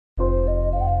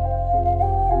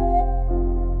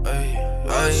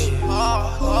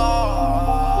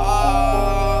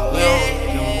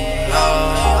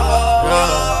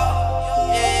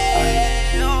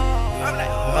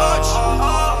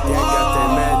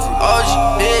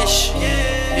bitch.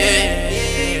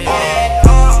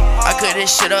 I cut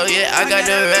this shit up, yeah, I got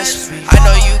the recipe. I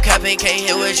know you capping, can't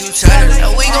hear what you tellin'.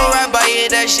 And we gon' ride by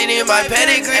it, that shit in my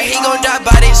pedigree. And he gon' die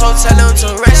by this, so tell him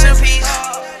to rest in peace.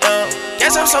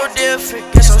 Guess I'm so different,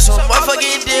 guess I'm so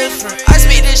motherfucking different. I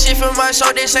speak this shit from my soul,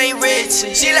 this ain't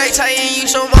written. She like Titan, you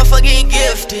so motherfucking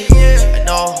gifted. I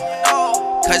know,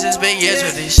 cause it's been years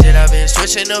with this shit. I've been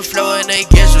switching the flow and the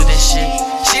gears with this shit.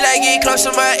 She like get close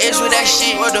to my ears with that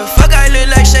shit. What the fuck I look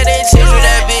like shedding tears with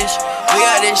that bitch. We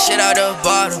got this shit out the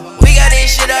bottle. We got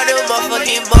this shit out the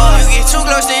motherfucking bar. You get too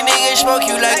close, then niggas smoke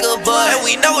you like a bud. And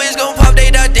we know it's gon' pop,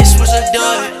 they thought this was a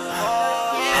dud.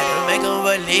 Had to make them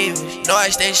believe it. Know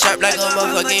I stay sharp like a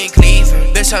motherfucking cleaver.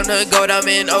 Bitch, I'm the goat, I'm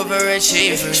an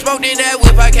overachiever. Smoked in that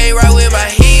whip, I can't ride with my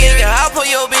heater. I'll put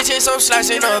your bitch in some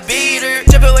slots in a beater.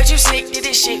 Drippin' what you sick, did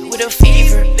this shit with a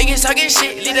fever. Niggas talking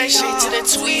shit, leave that shit to the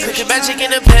tweet. Put your magic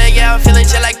in the pan, yeah, I'm feeling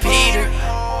just like Peter.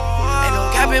 Ain't no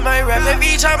cap in my rap,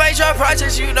 every time I drop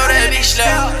projects, you know that bitch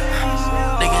slap.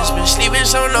 Niggas been sleeping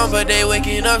so long, but they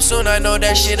waking up soon, I know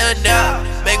that shit a nap.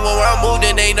 Make one wrong move,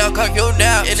 then they knock off your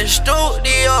nap. In the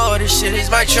studio, this shit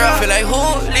is my trap. Feel like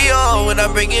Julio when I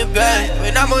bring it back.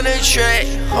 When I'm on the track,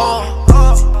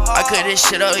 I cut this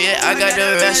shit up, yeah, I got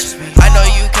the recipe. I know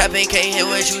you capping, can't hear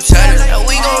what you tellin'. And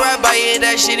we gon' ride by it,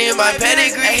 that shit in my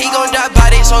pedigree. And he gon' die by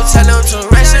this, so tell him to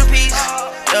rest in peace.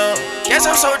 Guess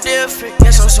I'm so different,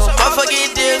 guess I'm so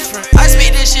motherfucking different. I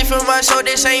speak this shit from my soul,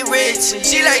 this ain't written.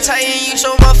 She like Titan, you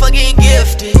so motherfucking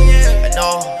gifted. I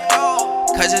know,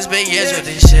 cause it's been years with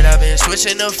this shit. I've been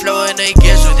switching the flow and the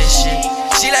gears with this shit.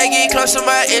 She like get close to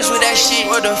my ears with that shit.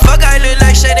 What the fuck I look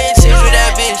like shedding tears with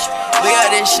that bitch. We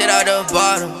got this shit out the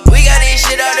bottom. We got this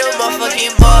shit out the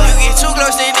motherfucking bar. You get too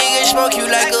close, then niggas smoke you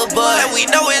like a bud. And we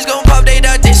know it's gon'